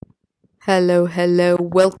Hello, hello.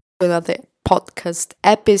 Welcome to another podcast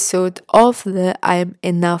episode of the I'm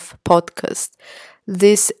Enough podcast.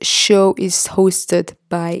 This show is hosted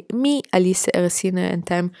by me, Alisa Ersina, and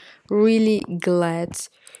I'm really glad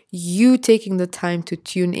you taking the time to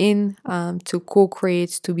tune in, to co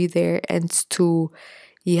create, to be there, and to,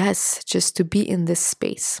 yes, just to be in this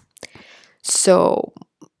space. So,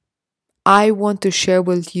 I want to share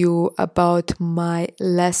with you about my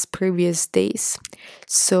last previous days.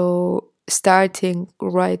 So, starting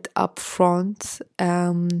right up front,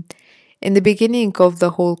 in the beginning of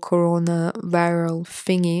the whole corona viral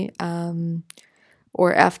thingy,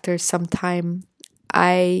 or after some time,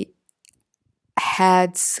 I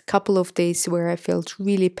had a couple of days where I felt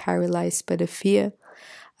really paralyzed by the fear.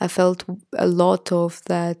 I felt a lot of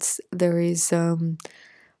that there is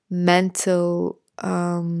mental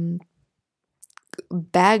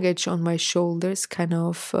baggage on my shoulders, kind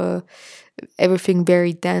of everything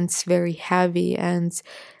very dense, very heavy. And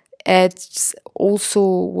it also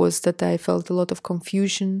was that I felt a lot of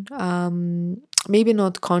confusion. Maybe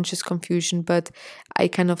not conscious confusion, but I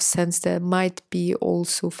kind of sensed there might be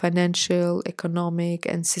also financial, economic,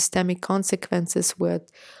 and systemic consequences where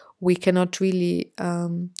we cannot really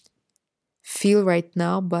feel right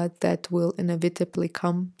now, but that will inevitably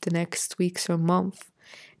come the next weeks or month.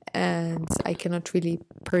 And I cannot really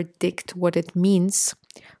predict what it means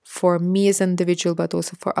for me as an individual, but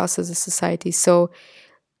also for us as a society. So,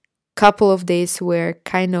 couple of days were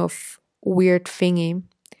kind of weird thingy.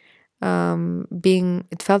 Being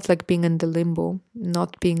it felt like being in the limbo,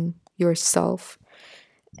 not being yourself.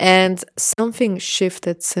 And something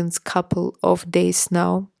shifted since couple of days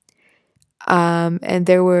now. And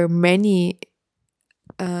there were many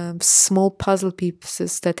small puzzle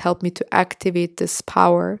pieces that helped me to activate this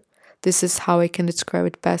power. This is how I can describe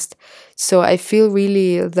it best. So I feel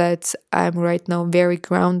really that I'm right now very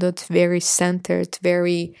grounded, very centered,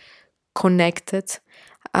 very connected.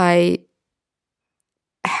 I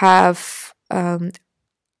have a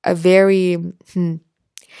very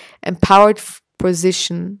empowered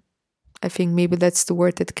position. I think maybe that's the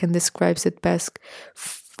word that can describe it best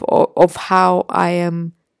of how I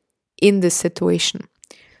am in this situation.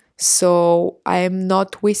 So I am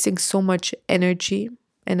not wasting so much energy,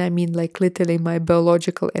 and I mean like literally my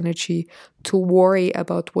biological energy, to worry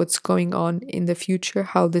about what's going on in the future,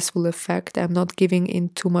 how this will affect. I'm not giving in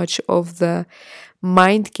too much of the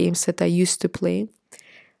mind games that I used to play.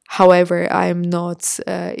 However, I am not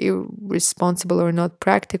irresponsible or not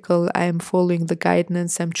practical. I am following the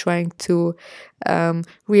guidance. I'm trying to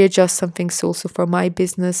readjust some things also for my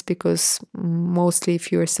business, because mostly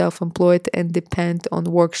if you're self-employed and depend on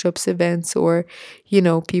workshops, events, or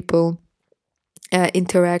people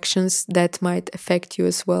interactions, that might affect you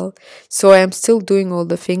as well. So I am still doing all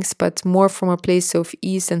the things, but more from a place of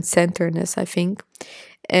ease and centeredness, I think.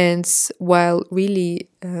 And while really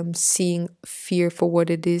seeing fear for what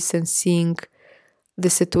it is and seeing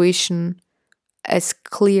the situation as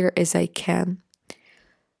clear as I can.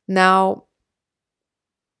 Now,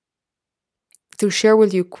 to share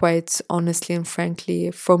with you quite honestly and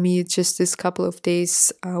frankly, for me, just this couple of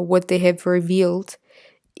days, what they have revealed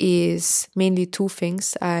is mainly two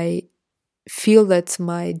things. I feel that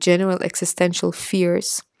my general existential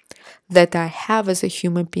fears that I have as a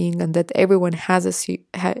human being and that everyone has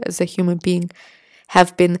as a human being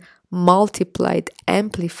have been multiplied,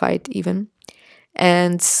 amplified even.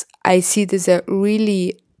 And I see this as a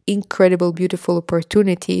really incredible, beautiful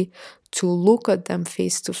opportunity to look at them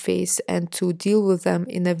face to face and to deal with them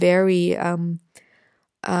in a very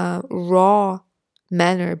raw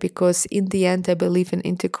manner, because in the end I believe in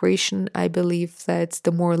integration. I believe that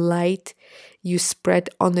the more light you spread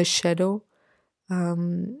on the shadow,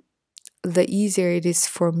 the easier it is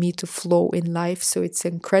for me to flow in life. So it's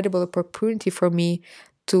an incredible opportunity for me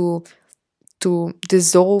to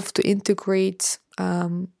dissolve, to integrate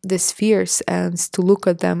these fears and to look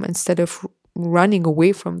at them instead of running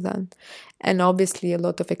away from them. And obviously, a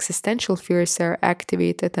lot of existential fears are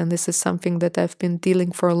activated, and this is something that I've been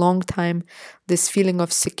dealing for a long time. This feeling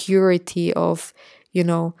of security, of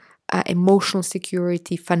emotional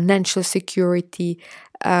security, financial security,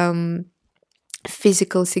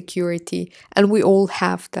 physical security, and we all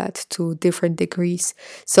have that to different degrees.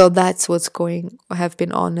 So that's what's going have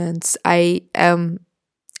been on, and I am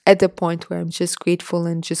at the point where I'm just grateful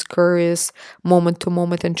and just curious moment to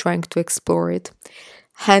moment and trying to explore it.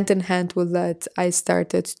 Hand in hand with that, I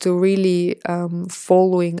started to really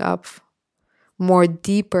following up more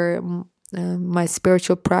deeper my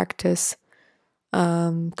spiritual practice,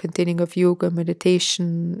 containing of yoga,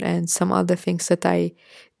 meditation, and some other things that I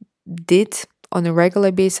did on a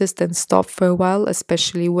regular basis, then stopped for a while,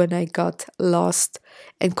 especially when I got lost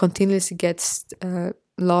and continuously get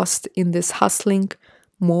lost in this hustling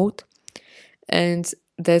mode. And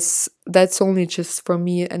that's only just for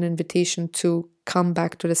me an invitation to come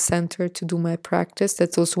back to the center to do my practice.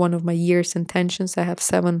 That's also one of my year's intentions. I have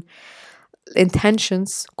 7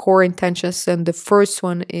 intentions, core intentions, and the first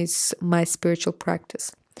one is my spiritual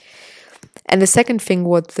practice. And the second thing,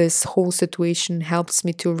 what this whole situation helps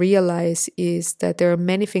me to realize, is that there are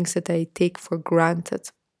many things that I take for granted,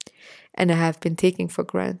 and I have been taking for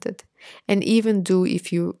granted. And even do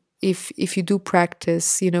if you do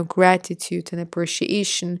practice, gratitude and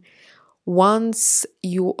appreciation, once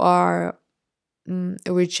you are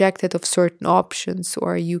rejected of certain options,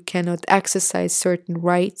 or you cannot exercise certain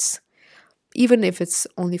rights, even if it's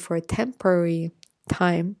only for a temporary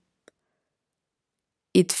time,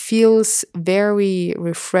 it feels very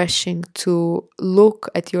refreshing to look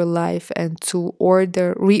at your life and to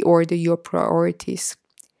reorder your priorities.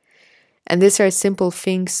 And these are simple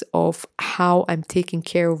things of how I'm taking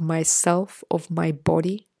care of myself, of my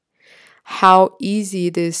body, how easy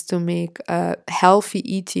it is to make a healthy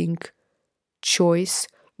eating choice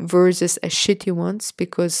versus a shitty ones,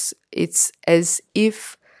 because it's as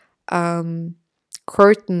if a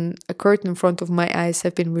curtain in front of my eyes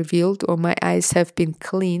have been revealed, or my eyes have been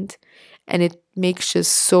cleaned, and it makes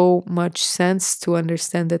just so much sense to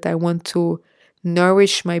understand that I want to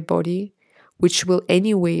nourish my body, which will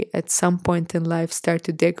anyway at some point in life start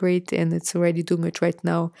to degrade, and it's already doing it right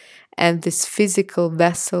now. And this physical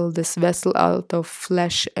vessel, this vessel out of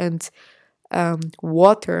flesh and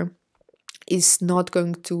water, is not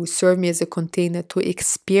going to serve me as a container to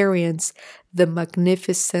experience the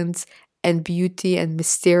magnificent and beauty and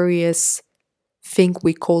mysterious thing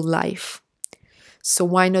we call life. So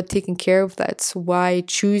why not taking care of that? So why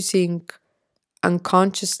choosing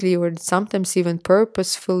unconsciously, or sometimes even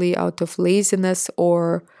purposefully, out of laziness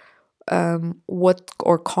or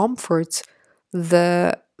comfort,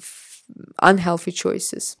 the unhealthy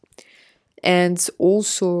choices? And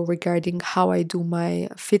also regarding how I do my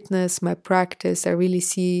fitness, my practice, I really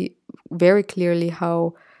see very clearly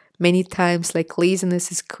how many times like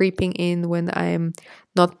laziness is creeping in when I'm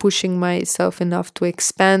not pushing myself enough to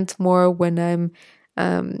expand more, when I'm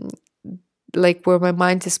where my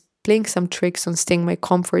mind is playing some tricks on staying in my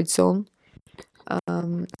comfort zone.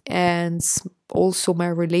 And also my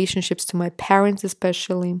relationships to my parents,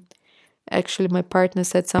 especially. Actually, my partner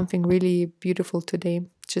said something really beautiful today,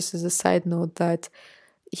 just as a side note, that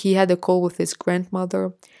he had a call with his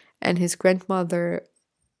grandmother, and his grandmother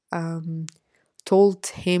told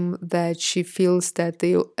him that she feels that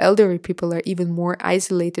the elderly people are even more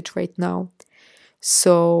isolated right now.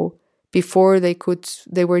 So before they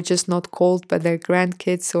were just not called by their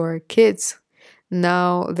grandkids or kids.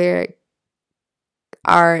 Now they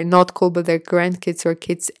are not called by their grandkids or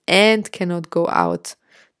kids and cannot go out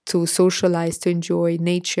to socialize, to enjoy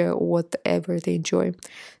nature or whatever they enjoy.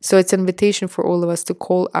 So it's an invitation for all of us to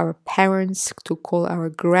call our parents, to call our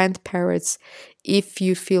grandparents. If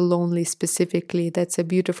you feel lonely specifically, that's a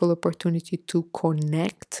beautiful opportunity to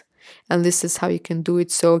connect. And this is how you can do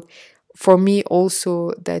it. So for me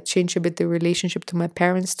also, that changed a bit the relationship to my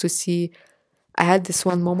parents, to see, I had this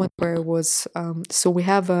one moment where it was, so we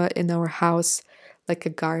have in our house like a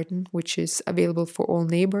garden, which is available for all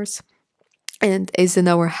neighbors. And as in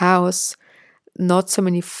our house, not so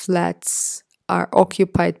many flats are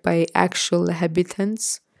occupied by actual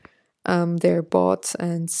inhabitants. They're bought,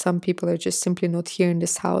 and some people are just simply not here in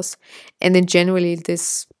this house. And then generally,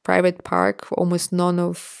 this private park, almost none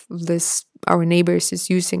of our neighbors is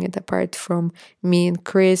using it, apart from me and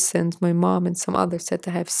Chris and my mom and some others that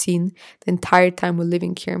I have seen the entire time we're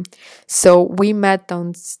living here. So we met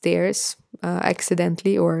downstairs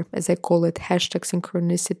accidentally, or as I call it,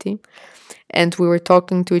 #synchronicity. And we were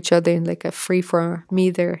talking to each other in like a 3-4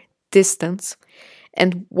 meter distance.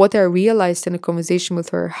 And what I realized in a conversation with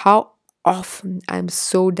her, how often I'm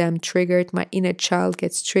so damn triggered. My inner child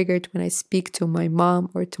gets triggered when I speak to my mom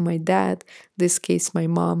or to my dad, in this case, my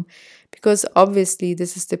mom, because obviously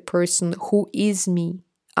this is the person who is me.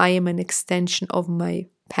 I am an extension of my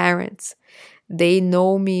parents. They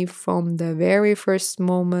know me from the very first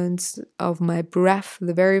moment of my breath,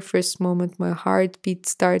 the very first moment my heartbeat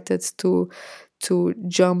started to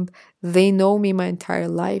jump. They know me my entire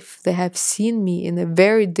life. They have seen me in a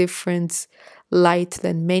very different light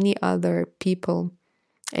than many other people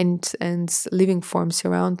and living forms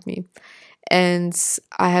around me. And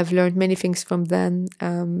I have learned many things from them.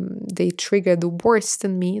 They trigger the worst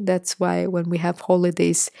in me. That's why when we have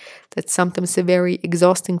holidays, that's sometimes a very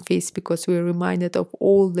exhausting phase, because we're reminded of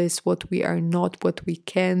all this, what we are not, what we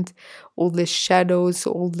can't, all these shadows,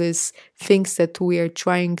 all these things that we are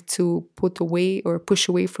trying to put away or push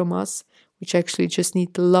away from us, which actually just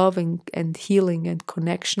need love and healing and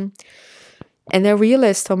connection. And I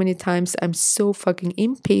realized how many times I'm so fucking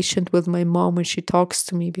impatient with my mom when she talks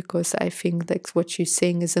to me, because I think that what she's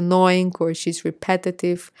saying is annoying, or she's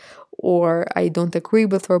repetitive, or I don't agree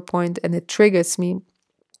with her point, and it triggers me.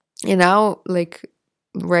 And now, like,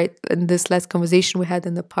 right in this last conversation we had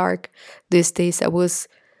in the park these days, I was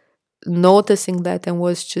noticing that and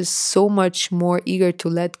was just so much more eager to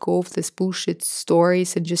let go of these bullshit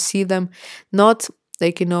stories and just see them, not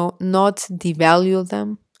not devalue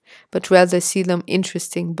them, but rather see them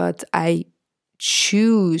interesting. But I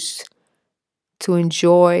choose to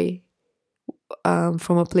enjoy,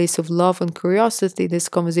 from a place of love and curiosity, this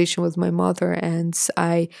conversation with my mother. And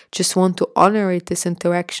I just want to honor it, this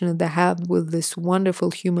interaction that I have with this wonderful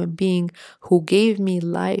human being who gave me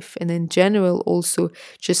life. And in general, also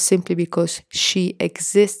just simply because she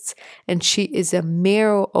exists and she is a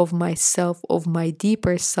mirror of myself, of my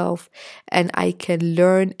deeper self. And I can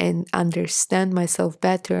learn and understand myself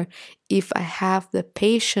better if I have the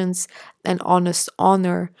patience and honest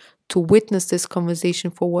honor to witness this conversation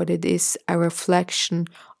for what it is, a reflection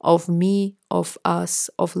of me, of us,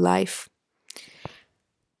 of life.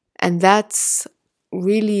 And that's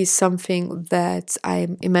really something that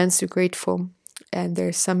I'm immensely grateful. And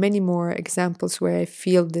there's so many more examples where I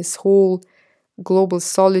feel this whole global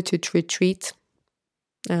solitude retreat.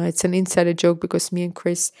 It's an insider joke because me and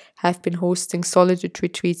Chris have been hosting solitude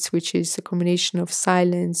retreats, which is a combination of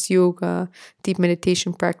silence, yoga, deep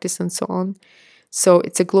meditation practice, and so on. So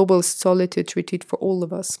it's a global solitude retreat for all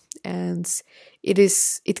of us. And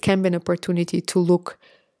it can be an opportunity to look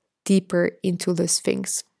deeper into these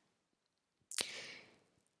things.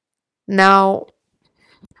 Now,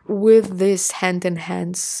 with this hand in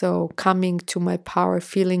hand, so coming to my power,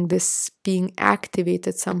 feeling this being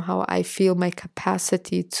activated somehow, I feel my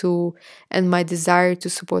capacity to and my desire to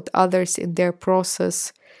support others in their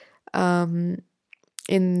process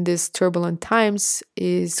in these turbulent times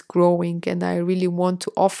is growing, and I really want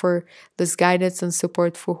to offer this guidance and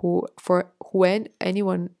support for who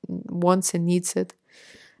anyone wants and needs it.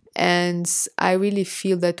 And I really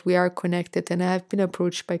feel that we are connected, and I have been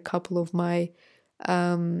approached by a couple of my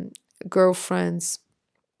girlfriends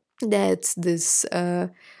that this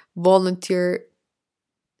volunteer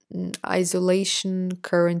isolation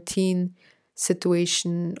quarantine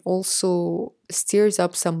situation also stirs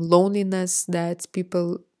up some loneliness, that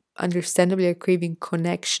people understandably are craving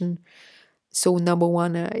connection. So number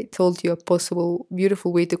one, I told you a possible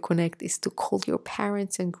beautiful way to connect is to call your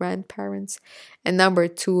parents and grandparents. And number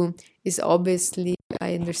two is obviously,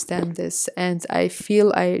 I understand this and I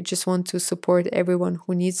feel I just want to support everyone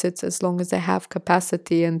who needs it as long as I have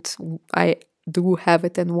capacity, and I do have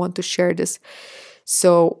it and want to share this.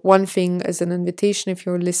 So one thing as an invitation, if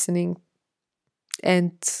you're listening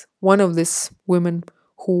and one of these women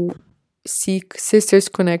who seek sisters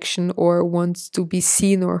connection or wants to be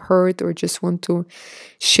seen or heard or just want to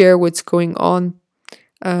share what's going on,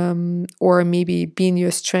 or maybe be in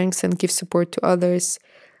your strengths and give support to others,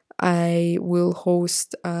 I will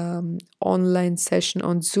host online session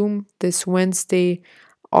on Zoom this Wednesday,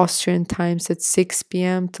 Austrian times at 6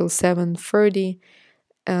 p.m. till 7:30.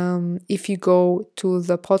 If you go to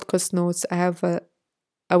the podcast notes,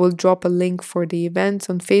 I will drop a link for the event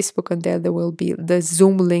on Facebook, and there will be the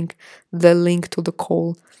Zoom link, the link to the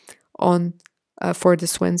call on for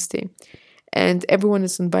this Wednesday. And everyone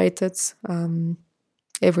is invited.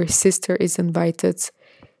 Every sister is invited.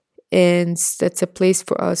 And that's a place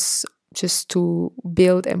for us just to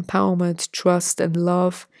build empowerment, trust, and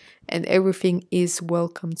love. And everything is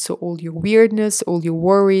welcomed. So all your weirdness, all your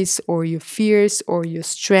worries, or your fears, or your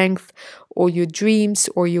strength, or your dreams,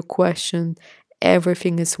 or your question,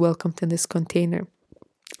 everything is welcomed in this container.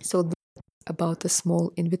 So that's about a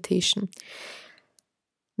small invitation.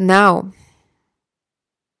 Now,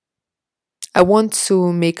 I want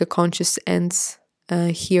to make a conscious end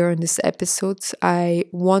here in this episode. I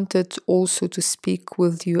wanted also to speak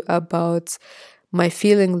with you about my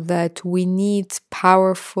feeling that we need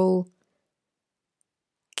powerful,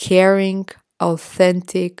 caring,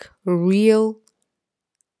 authentic, real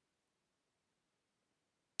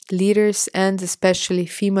leaders, and especially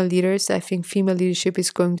female leaders. I think female leadership is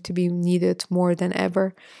going to be needed more than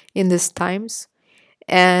ever in these times.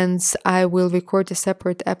 And I will record a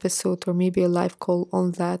separate episode or maybe a live call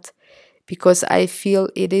on that, because I feel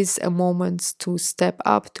it is a moment to step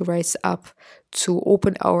up, to rise up, to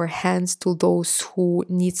open our hands to those who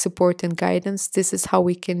need support and guidance. This is how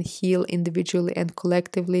we can heal individually and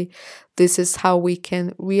collectively. This is how we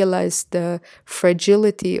can realize the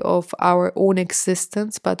fragility of our own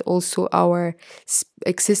existence, but also our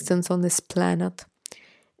existence on this planet,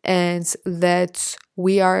 and that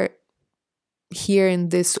we are here in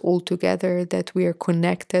this all together, that we are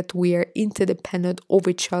connected, we are interdependent of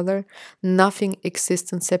each other. Nothing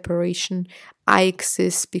exists in separation. I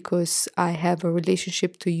exist because I have a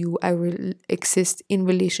relationship to you. I exist in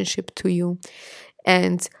relationship to you.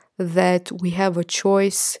 And that we have a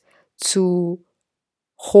choice to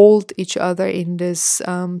hold each other in this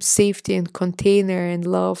safety and container and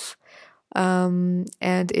love,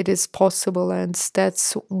 and it is possible, and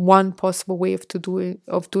that's one possible way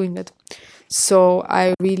of doing it. So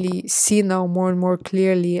I really see now more and more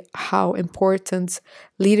clearly how important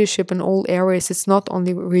leadership in all areas. It's not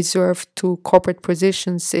only reserved to corporate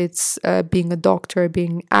positions. It's being a doctor,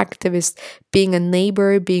 being an activist, being a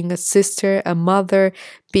neighbor, being a sister, a mother,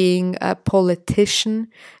 being a politician,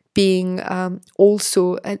 being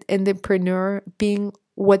also an entrepreneur, being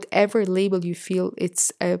whatever label you feel.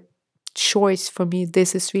 It's a choice for me.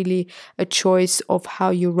 This is really a choice of how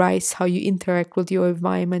you rise, how you interact with your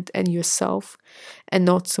environment and yourself, and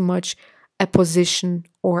not so much a position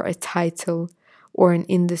or a title or an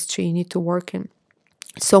industry you need to work in.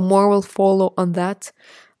 So more will follow on that,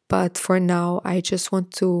 but for now I just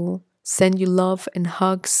want to send you love and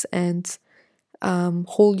hugs and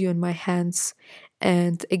hold you in my hands,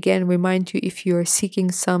 and again remind you, if you're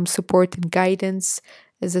seeking some support and guidance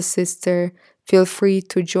as a sister, feel free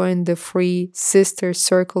to join the free sister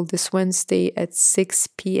circle this Wednesday at 6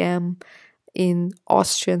 p.m. in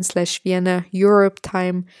Austrian/Vienna Europe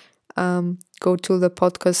time. Go to the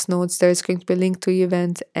podcast notes. There's going to be a link to the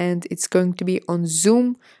event, and it's going to be on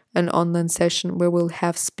Zoom, an online session where we'll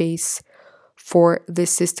have space for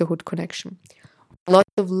this sisterhood connection.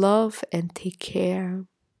 Lots of love and take care.